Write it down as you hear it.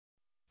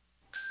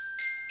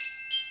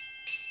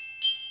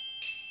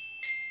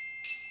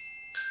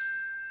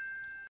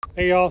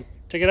Hey y'all,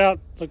 check it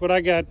out. Look what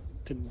I got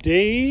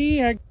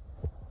today. I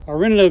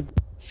rented a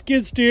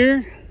skid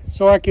steer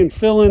so I can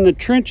fill in the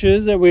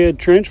trenches that we had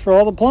trenched for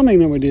all the plumbing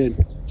that we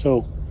did.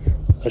 So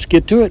let's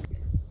get to it.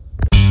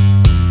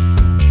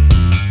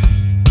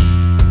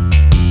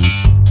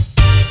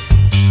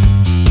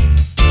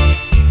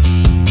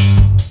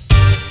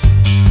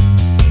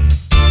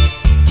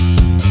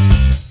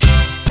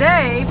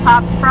 Today,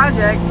 Pop's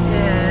project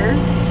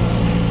is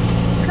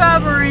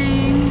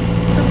covering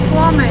the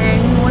plumbing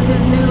with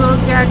his new little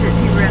gadget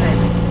he rented.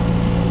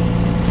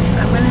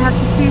 I'm going to have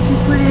to see if he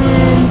put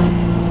in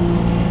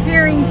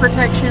hearing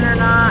protection or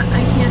not.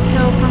 I can't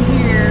tell from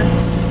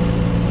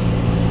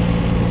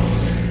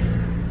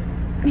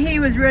here. He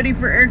was ready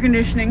for air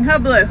conditioning. Huh,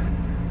 Blue?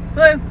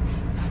 Blue?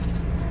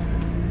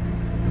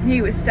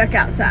 He was stuck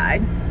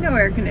outside. No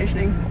air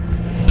conditioning.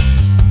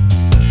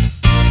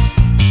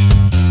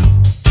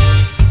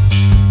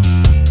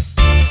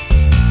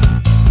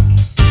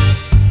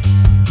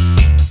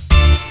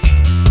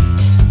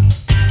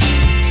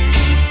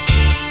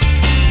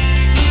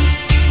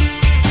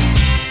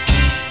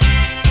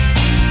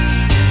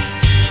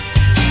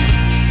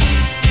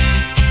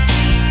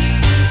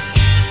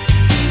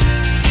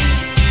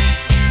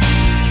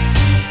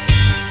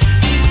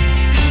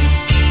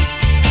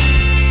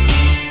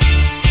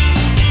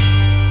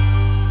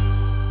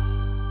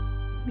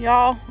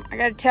 Y'all, I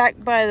got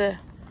attacked by the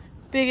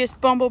biggest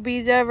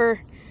bumblebees ever.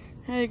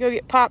 I had to go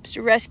get Pops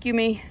to rescue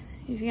me.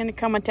 He's gonna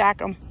come attack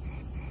them.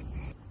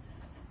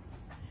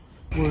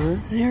 Where?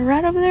 They're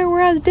right over there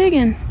where I was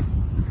digging.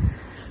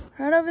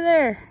 Right over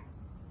there,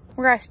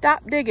 where I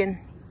stopped digging.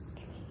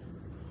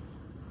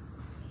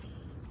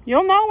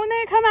 You'll know when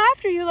they come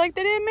after you like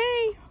they did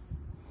me.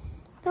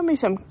 Got me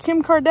some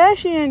Kim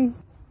Kardashian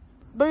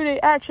booty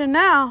action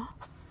now.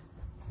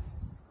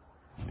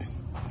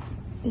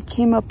 They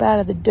came up out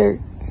of the dirt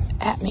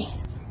at me.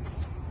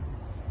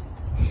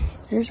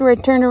 Here's where I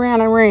turned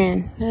around and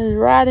ran. That is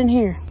right in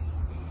here.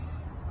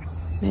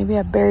 Maybe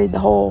I buried the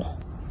hole.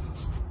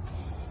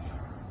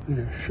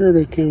 Yeah, sure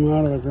they came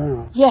out of the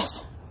ground.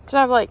 Yes, because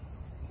I was like,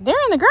 they're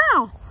in the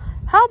ground.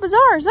 How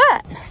bizarre is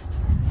that?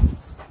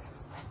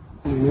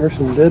 And there's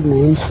some dead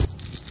ones.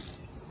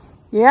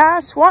 Yeah, I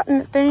was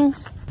swatting at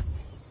things.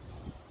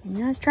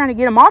 I was trying to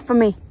get them off of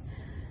me.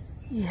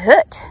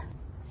 Hut.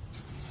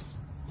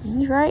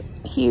 He's right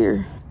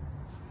here.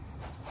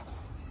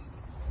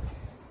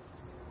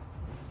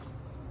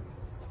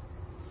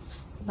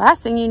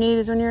 Last thing you need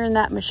is when you're in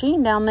that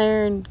machine down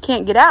there and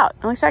can't get out.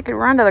 At least I could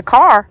run to the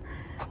car.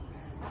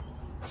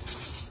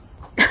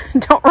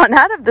 Don't run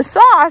out of the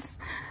sauce.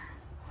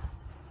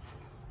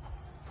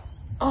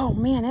 Oh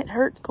man, it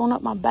hurts going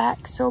up my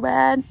back so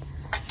bad.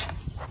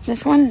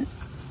 This one,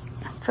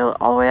 I feel it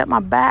all the way up my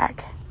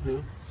back.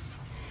 Yeah.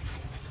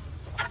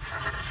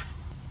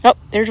 Oh,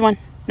 there's one.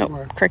 Nope,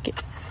 Where? cricket.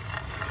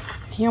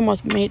 He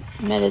almost met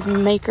his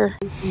maker.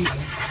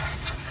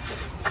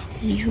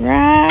 He's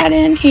right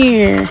in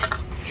here.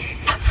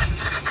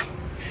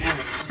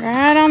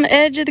 Right on the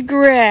edge of the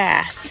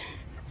grass.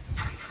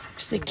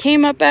 Just they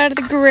came up out of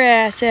the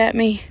grass at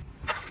me.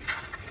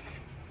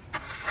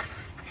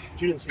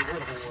 You didn't see where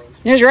the hole was.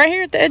 It was right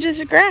here at the edge of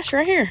the grass,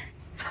 right here.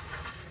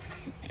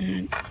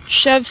 And I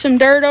shoved some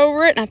dirt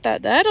over it, and I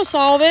thought that'll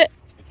solve it.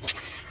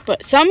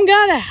 But some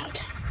got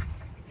out.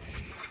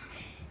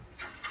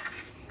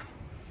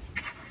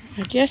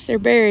 I guess they're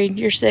buried.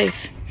 You're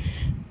safe.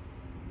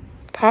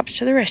 Pops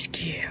to the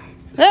rescue.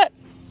 Look,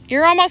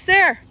 you're almost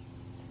there.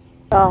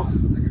 Oh,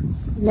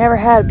 never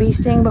had a bee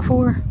sting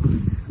before,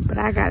 but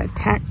I got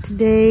attacked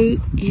today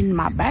in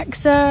my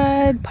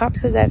backside. Pop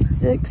said that's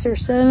 6 or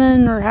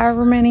 7 or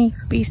however many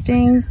bee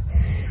stings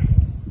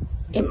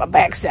in my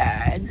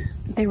backside.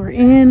 They were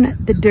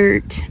in the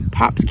dirt.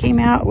 Pops came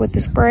out with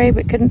the spray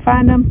but couldn't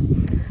find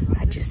them.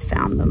 I just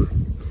found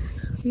them.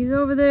 He's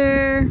over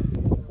there.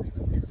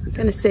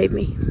 Gonna save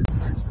me.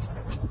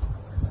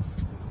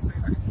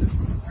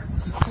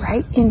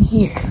 Right in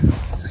here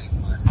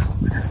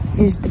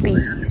is the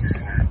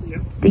bees.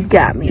 They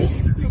got me.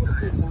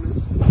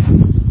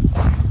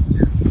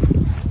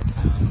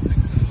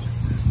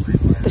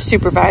 The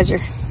supervisor.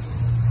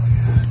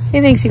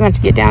 He thinks he wants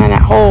to get down in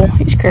that hole.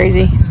 He's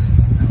crazy.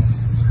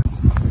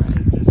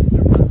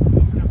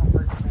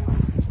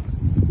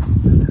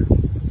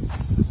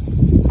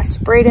 I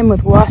sprayed him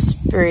with wasp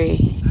spray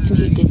and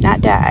he did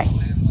not die.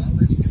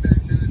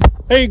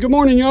 Hey, good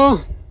morning,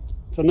 y'all.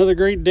 It's another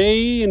great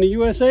day in the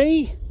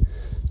USA.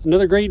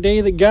 Another great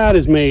day that God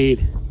has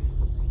made.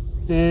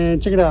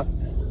 And check it out.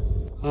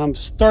 I'm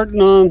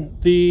starting on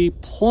the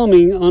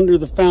plumbing under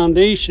the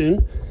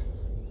foundation.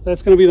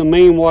 That's going to be the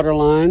main water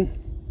line.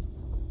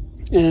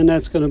 And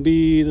that's going to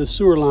be the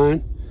sewer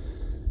line.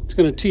 It's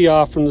going to tee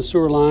off from the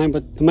sewer line,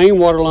 but the main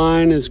water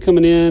line is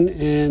coming in,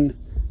 and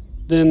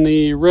then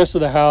the rest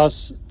of the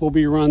house will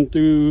be run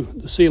through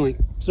the ceiling.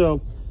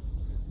 So,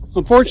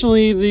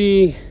 unfortunately,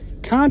 the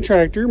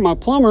contractor, my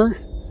plumber,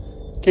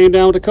 came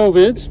down with the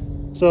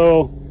COVIDs,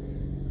 so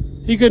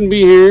he couldn't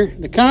be here.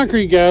 The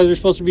concrete guys are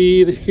supposed to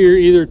be here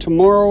either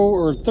tomorrow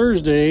or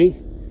Thursday,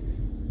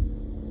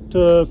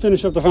 to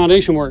finish up the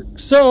foundation work.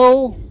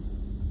 So,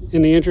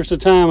 in the interest of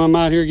time, I'm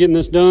out here getting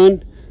this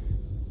done.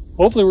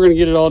 Hopefully we're going to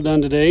get it all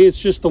done today. It's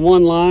just the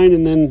one line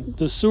and then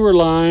the sewer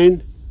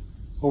line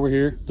over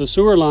here, the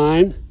sewer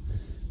line,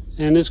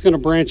 and it's going to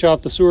branch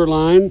off the sewer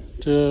line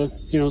to,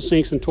 you know,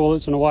 sinks and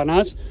toilets and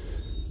whatnots.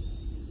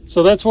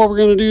 So that's what we're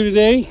going to do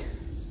today.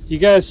 You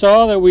guys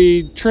saw that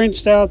we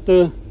trenched out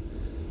the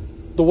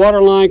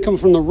water line coming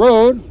from the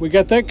road. We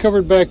got that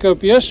covered back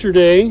up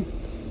yesterday,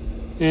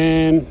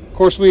 and of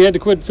course we had to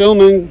quit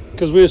filming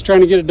because we was trying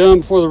to get it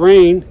done before the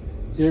rain.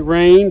 It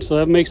rained, so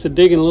that makes the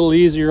digging a little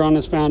easier on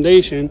this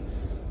foundation.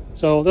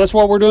 So that's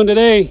what we're doing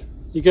today.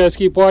 You guys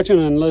keep watching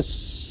and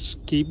let's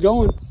keep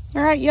going.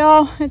 All right,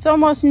 y'all, it's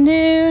almost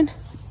noon.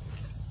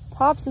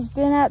 Pops has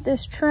been at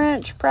this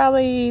trench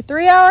probably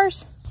 3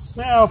 hours.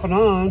 Now off and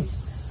on.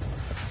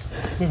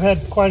 We've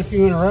had quite a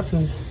few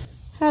interruptions.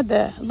 Had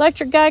the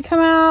electric guy come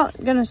out,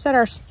 gonna set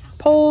our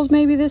poles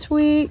maybe this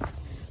week.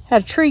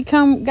 Had a tree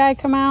guy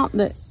come out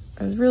that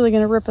was really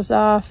gonna rip us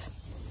off.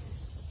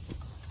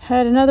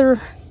 Had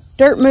another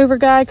dirt mover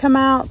guy come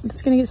out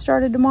that's gonna get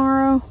started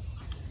tomorrow.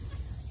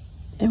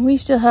 And we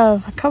still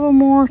have a couple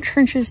more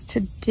trenches to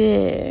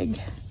dig.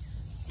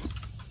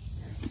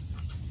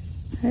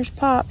 There's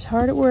Pops,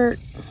 hard at work.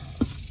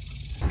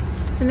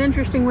 It's an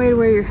interesting way to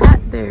wear your hat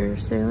there,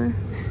 sailor.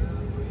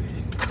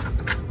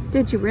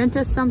 Did you rent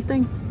us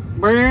something?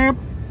 Beep.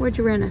 What'd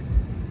you rent us?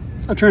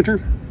 A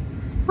trencher.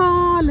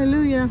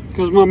 Hallelujah.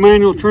 Because my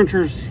manual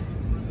trenchers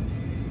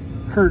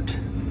hurt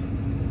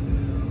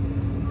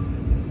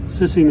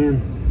sissing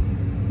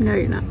in. No,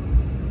 you're not.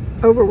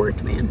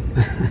 Overworked, man.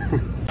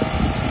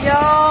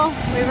 Y'all,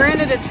 we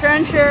rented a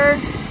trencher.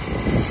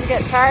 We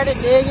got tired of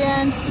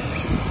digging.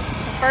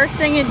 The first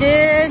thing it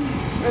did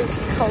was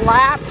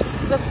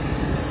collapse the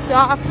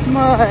soft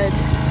mud.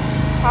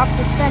 Pops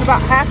has spent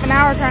about half an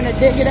hour trying to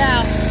dig it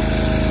out.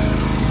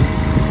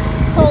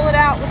 Pull it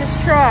out with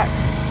his truck.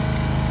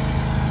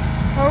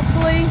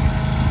 Hopefully,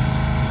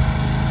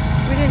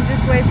 we didn't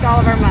just waste all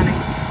of our money.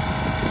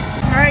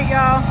 All right,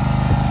 y'all,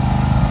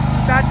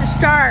 about to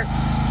start.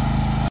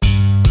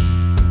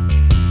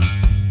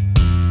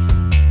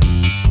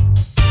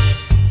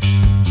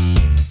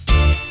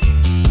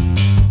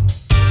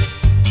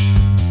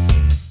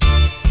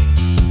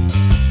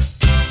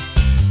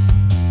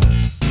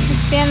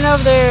 Standing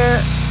over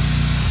there,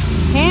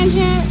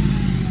 tangent,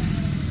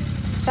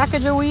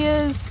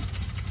 Sacagaweas,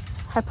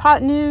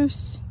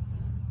 hypotenuse,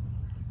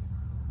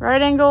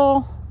 right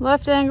angle,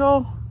 left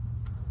angle,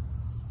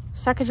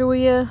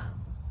 Sacagawea.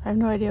 I have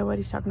no idea what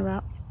he's talking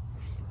about.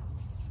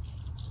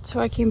 So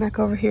I came back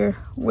over here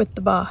with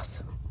the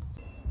boss.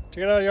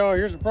 Check it out, y'all.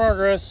 Here's the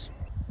progress.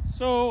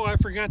 So I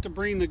forgot to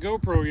bring the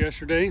GoPro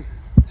yesterday.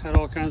 Had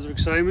all kinds of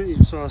excitement. You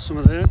saw some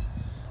of that.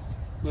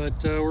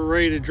 But we're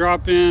ready to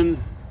drop in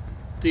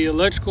the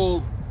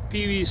electrical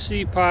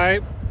PVC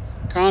pipe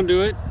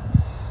conduit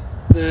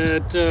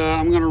that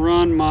I'm going to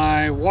run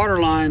my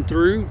water line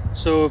through,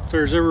 so if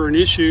there's ever an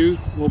issue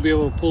we'll be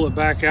able to pull it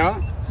back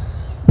out.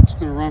 It's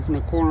going to run from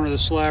the corner of the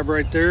slab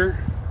right there,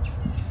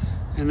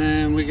 and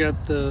then we got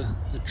the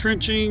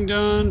trenching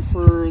done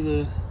for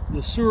the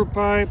sewer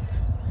pipe,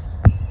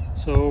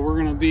 so we're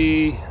going to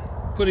be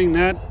putting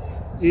that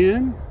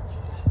in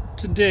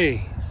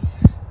today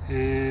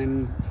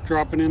and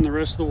dropping in the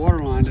rest of the water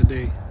line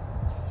today.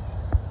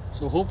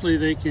 So hopefully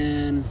they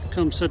can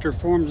come set their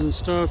forms and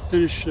stuff,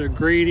 finish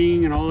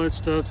grading and all that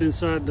stuff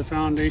inside the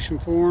foundation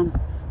form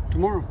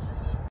tomorrow.